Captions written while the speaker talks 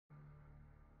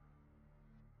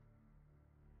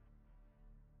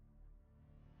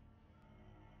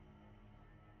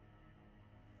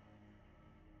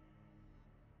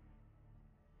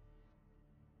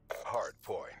Hard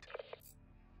point.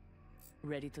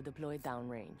 Ready to deploy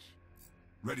downrange.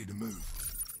 Ready to move.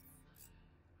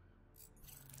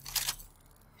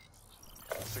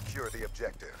 Secure the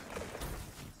objective.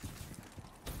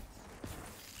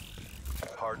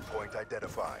 Hard point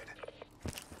identified.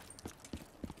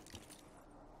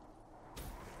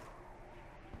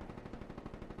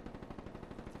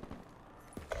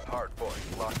 Hard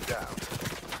point locked down.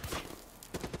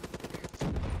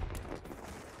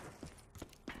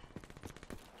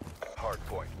 Hard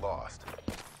point lost.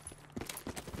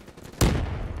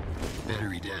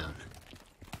 Battery down.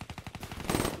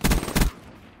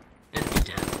 Enemy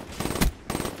down.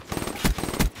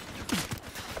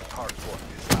 Hard point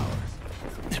is ours.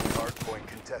 Hard point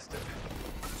contested.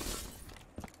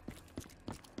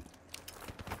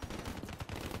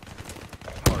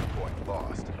 Hard point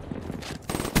lost.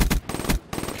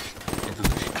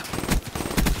 Evolution.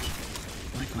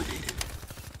 Liquidated.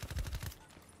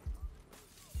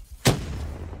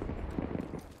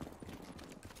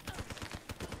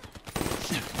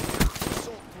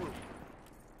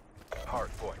 Hard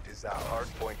point is out. Hard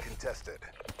point contested.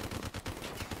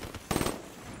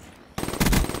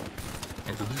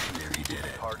 Evolutionary data.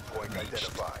 Hard point reached.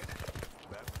 identified.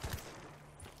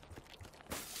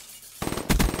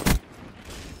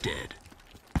 Dead.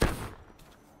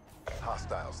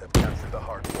 Hostiles have captured the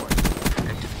hard point.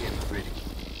 Active gamma ready.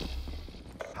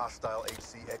 Hostile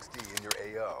HCXD in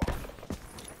your AO.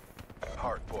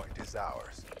 Hard point is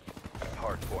ours.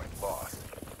 Hard point lost.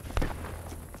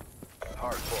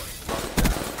 Hard point locked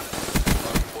down.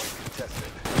 Hard point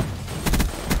contested.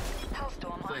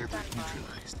 Hellstorm on Firebreak standby.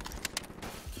 neutralized.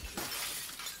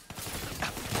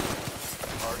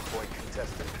 Hard point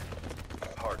contested.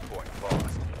 Hard point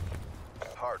lost.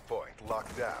 Hard point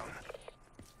locked down.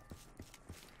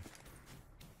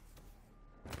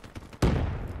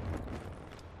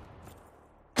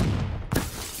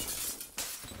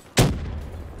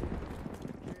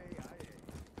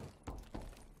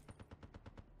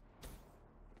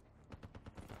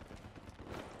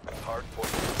 Hard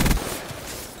point contested.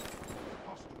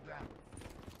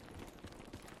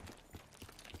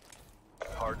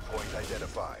 Hard point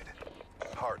identified.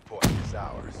 Hard point is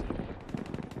ours.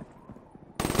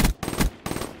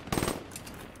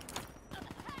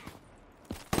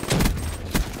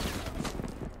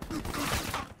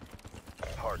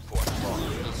 Hard point lost.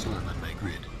 Hellstorm on my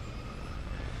grid.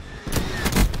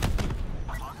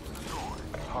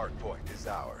 Hard point is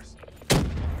ours.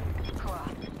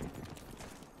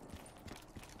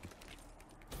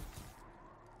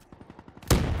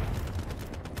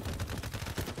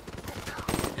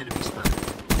 Enemy spotted.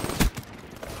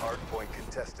 Hard point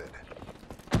contested.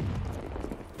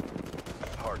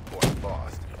 Hard point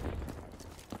lost.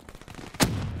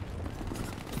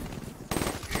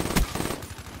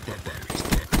 That battery's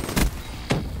dead.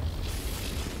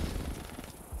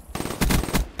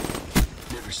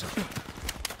 Never saw it.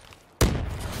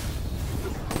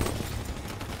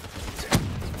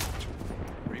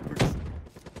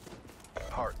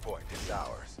 Hard point is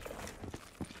ours.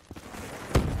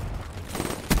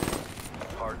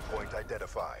 Hard point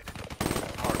identified.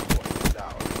 Hard point is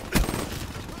ours.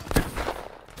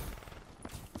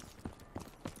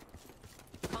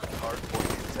 Hard point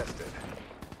contested.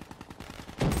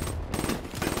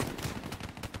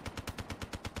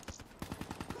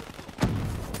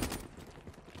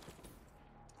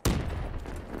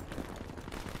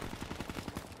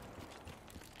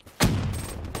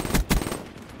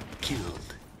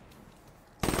 Killed.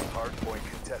 Hard point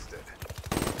contested.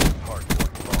 Hard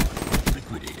point lost.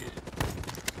 Liquidated.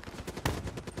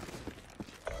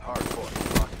 Hard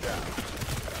point locked down.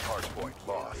 Hard point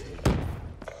lost.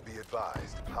 Be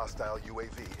advised, hostile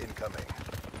UAV incoming.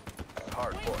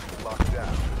 Hard point locked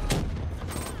down.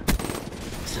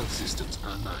 Cell systems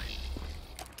online.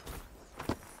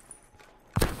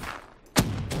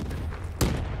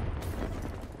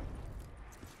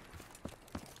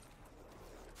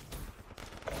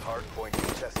 Hard point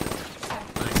contested.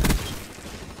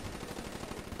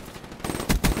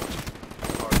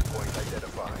 Hard point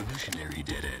identified. Evolutionary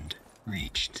dead end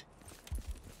reached.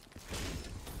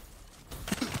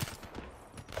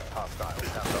 Hostiles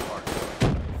have the hard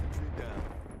point.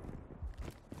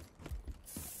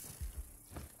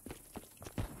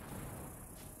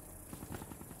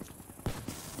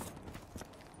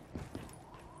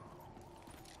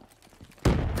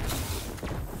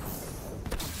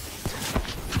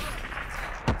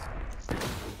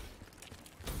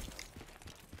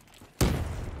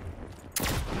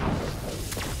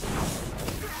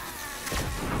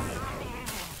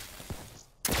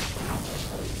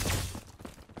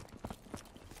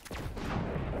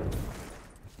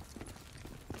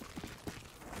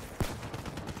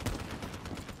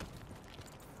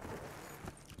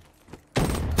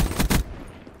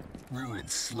 Ruin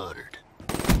slaughtered.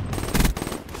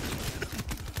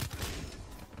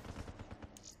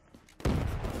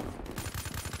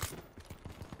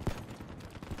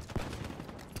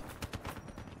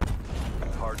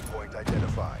 Hardpoint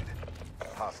identified.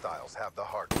 Hostiles have the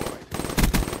hardpoint.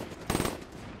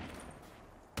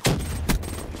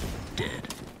 Dead.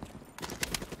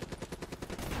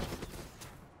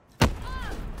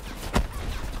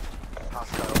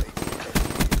 Hostile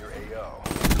HCXD in your AO.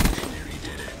 Legendary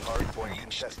dead end. Hardpoint Reached.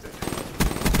 contested.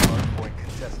 Hardpoint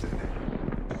contested.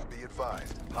 Be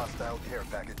advised, hostile care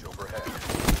package overhead.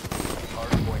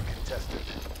 Hardpoint contested.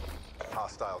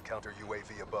 Hostile counter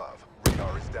UAV above.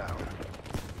 Radar is down.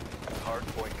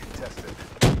 Hardpoint contested.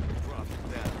 Drop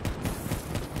it down.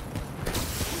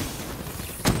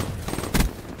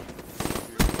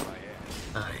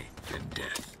 I am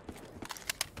death.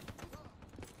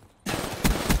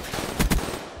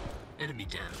 Enemy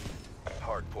down.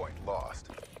 Hardpoint lost.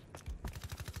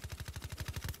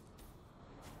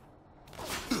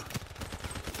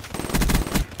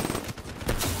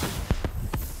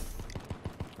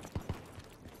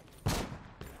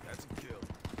 That's a kill.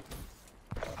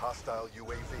 Hostile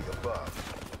UAV above.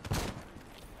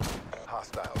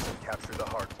 Hostiles have captured the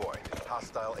hardpoint.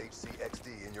 Hostile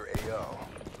HCXD in your AO.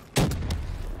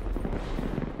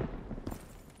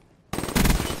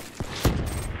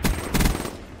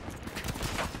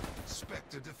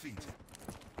 Spectre defeated.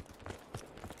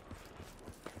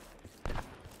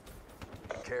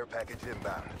 Care package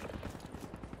inbound.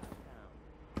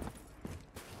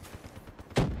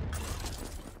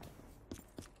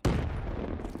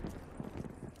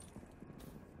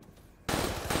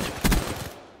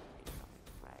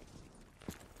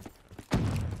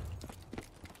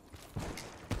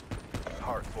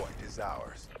 Hardpoint is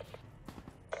ours.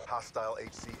 Hostile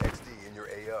HCXD in your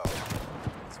AO.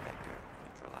 Spectre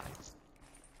neutralized.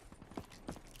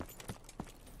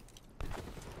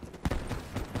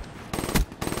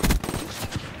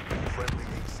 Friendly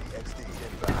HCXD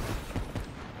inbound.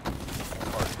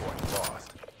 Hardpoint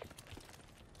lost.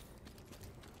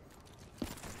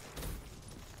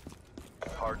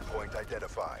 Hardpoint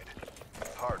identified.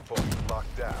 Hardpoint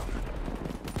locked down.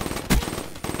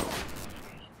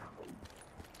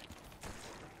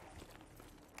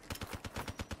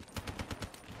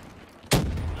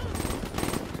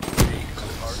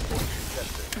 Hardpoint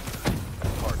contested.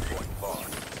 Hardpoint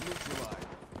lost.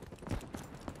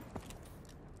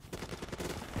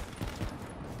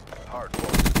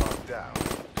 Hardpoint locked down.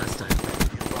 Hostile.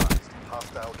 Be advised,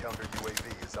 hostile counter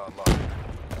UAV is online.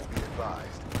 Be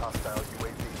advised, hostile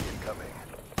UAV incoming.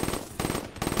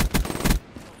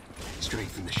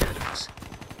 Strength in the shadows.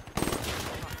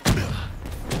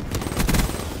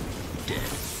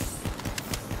 Dead.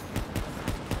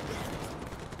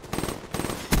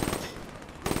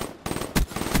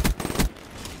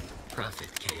 Prophet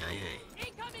KIA.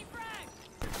 Incoming frag!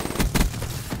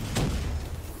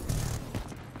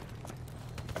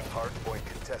 Hardpoint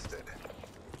contested.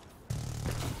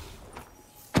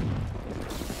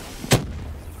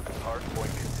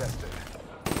 Hardpoint contested.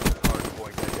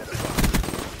 Hardpoint identified.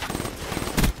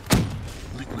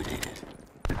 Liquidated.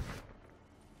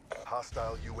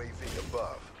 Hostile UAV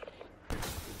above.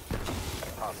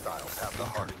 Hostiles have the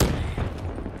hard.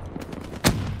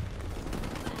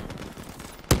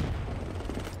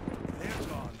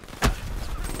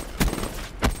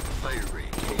 Fire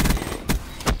rate KIA.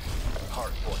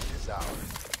 Hardpoint is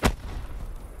ours.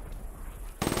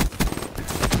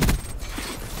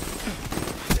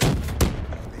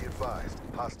 Be advised,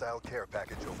 hostile care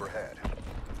package overhead.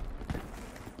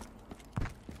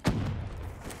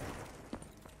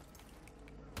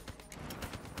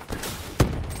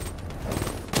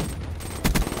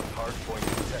 Hardpoint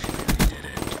contested. Dead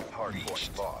end. Hardpoint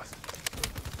Reached. lost.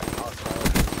 Hostile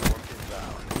swarm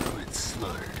inbound. Ruin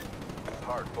slaughtered.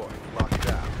 Hardpoint locked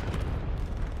down.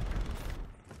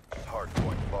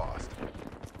 Hardpoint lost.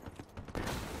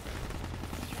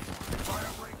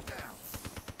 Fire breakdown.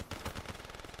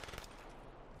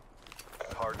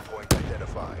 Hardpoint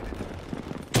identified.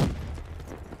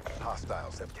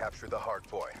 Hostiles have captured the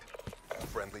hardpoint.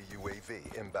 Friendly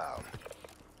UAV inbound.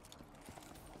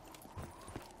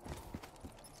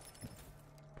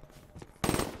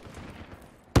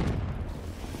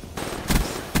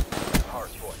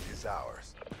 Hardpoint is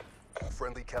ours.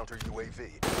 Friendly counter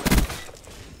UAV.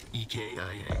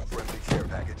 EKIA. Friendly care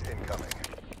package incoming.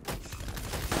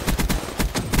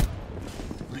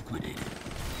 Liquidated.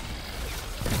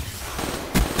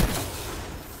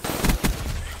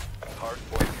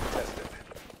 Hardpoint contested.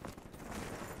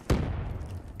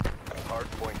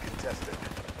 Hardpoint contested.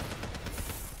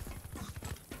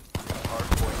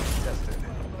 Hardpoint contested.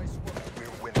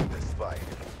 We're winning this fight.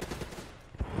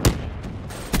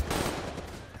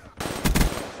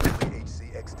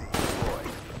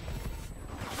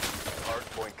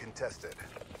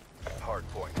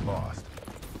 Hardpoint lost.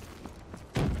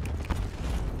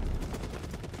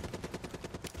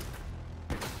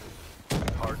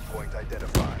 Hardpoint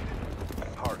identified.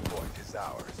 Hardpoint is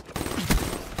ours.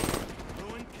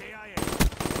 Ruin KIA.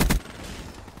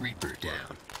 Reaper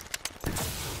down.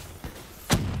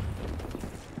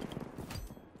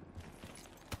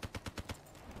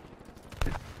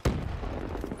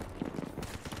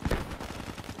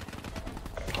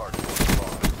 Hardpoint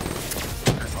lost.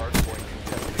 Hardpoint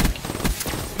contested.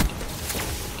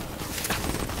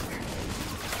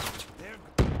 There.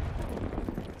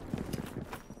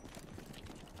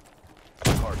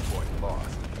 Hardpoint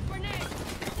lost.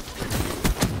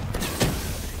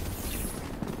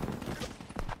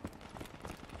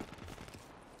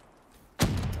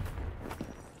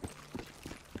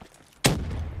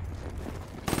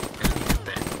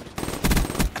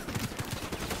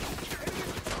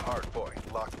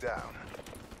 Hardpoint locked down.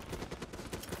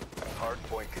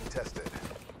 Hardpoint contested.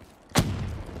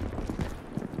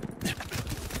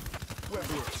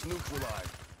 Webworks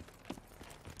neutralized.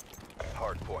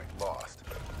 Hardpoint lost.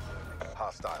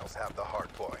 Hostiles have the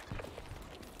hardpoint.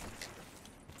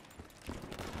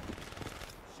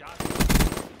 Shot.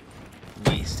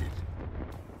 Wasted.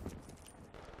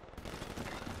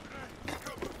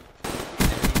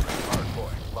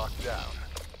 Hardpoint locked down.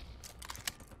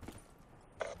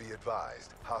 Be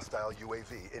advised, hostile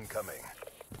UAV incoming.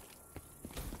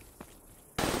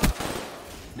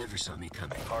 Never saw me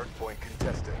coming. Hardpoint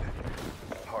contested.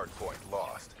 Hardpoint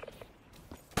lost.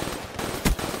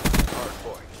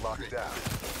 Hardpoint locked down.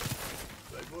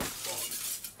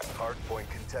 Hardpoint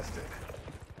contested.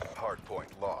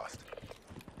 Hardpoint lost.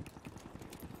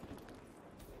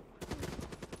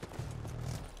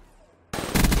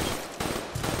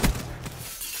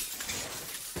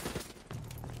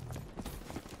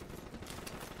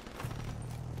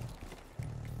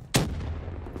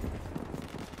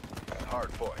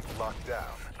 Hardpoint locked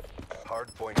down.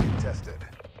 Hardpoint contested.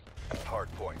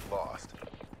 Hardpoint lost.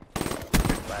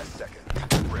 Last second.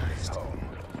 Bring us home.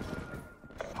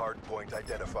 Hardpoint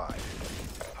identified.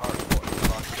 Hardpoint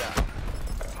locked down.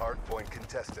 Hardpoint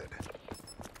contested.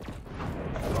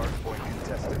 Hardpoint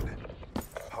contested.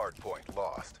 Hardpoint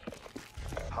lost.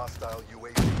 Hostile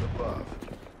UAV above.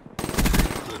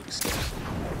 Close.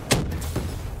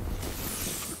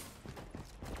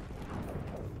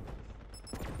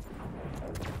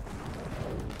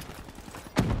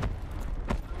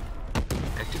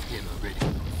 Active ammo ready.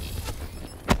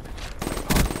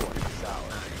 Hardpoint is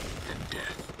ours. Life and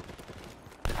death.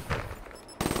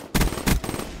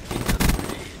 Incoming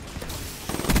grenade.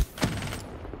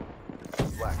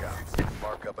 Blackouts.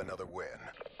 Mark up another win.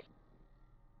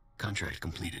 Contract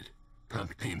completed.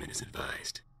 Prompt payment is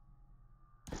advised.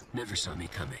 Never saw me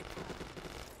coming.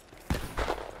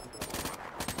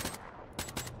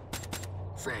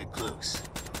 Frag close.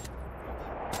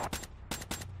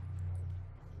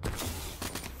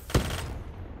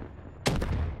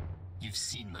 You've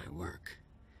seen my work.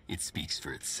 It speaks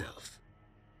for itself.